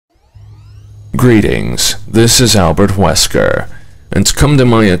Greetings, this is Albert Wesker. It's come to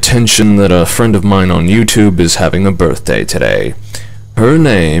my attention that a friend of mine on YouTube is having a birthday today. Her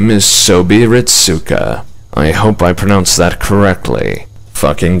name is Soubi Ritsuka. I hope I pronounced that correctly.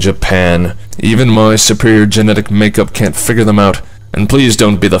 Fucking Japan. Even my superior genetic makeup can't figure them out. And please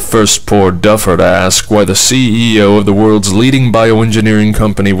don't be the first poor duffer to ask why the CEO of the world's leading bioengineering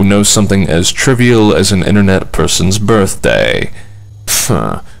company would know something as trivial as an internet person's birthday.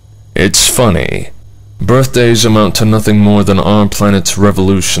 It's funny. Birthdays amount to nothing more than our planet's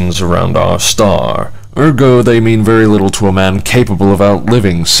revolutions around our star. Ergo, they mean very little to a man capable of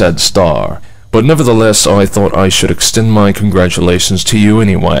outliving said star. But nevertheless, I thought I should extend my congratulations to you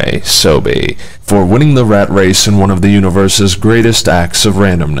anyway, Soubi, for winning the rat race in one of the universe's greatest acts of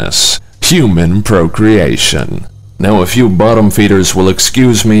randomness, human procreation. Now if you bottom feeders will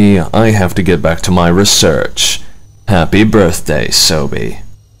excuse me, I have to get back to my research. Happy birthday, Soubi.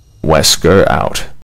 Wesker out.